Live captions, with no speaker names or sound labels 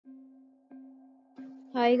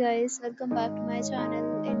Hi guys, welcome back to my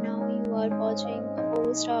channel and now you are watching a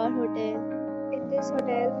 4-star hotel. In this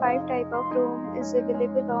hotel, 5 type of room is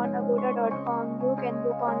available on agoda.com. You can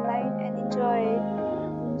book online and enjoy it.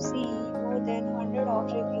 To see more than 100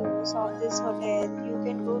 of reviews of this hotel, you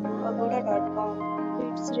can go to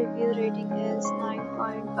agoda.com. Its review rating is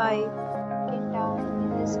 9.5. Check-in time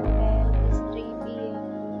in this hotel is 3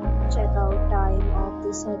 p.m. Check-out time of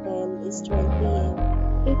this hotel is 12 p.m.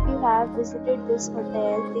 If you have visited this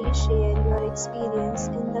hotel, please share your experience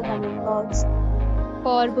in the comment box.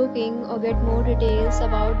 For booking or get more details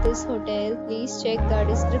about this hotel, please check the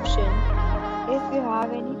description. If you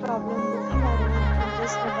have any problem booking a room in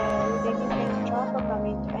this hotel, then you can drop a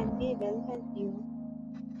comment and we will help you.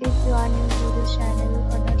 If you are new to this channel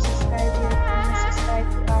or not subscribed yet, please subscribe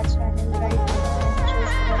to our channel right now and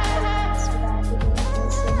press the bell icon so that you don't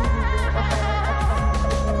miss any video of our upcoming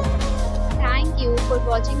hotel. Thank you for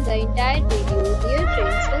watching the entire video. Dear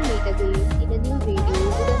friends, we'll meet again in a new video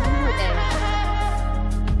with a new hotel.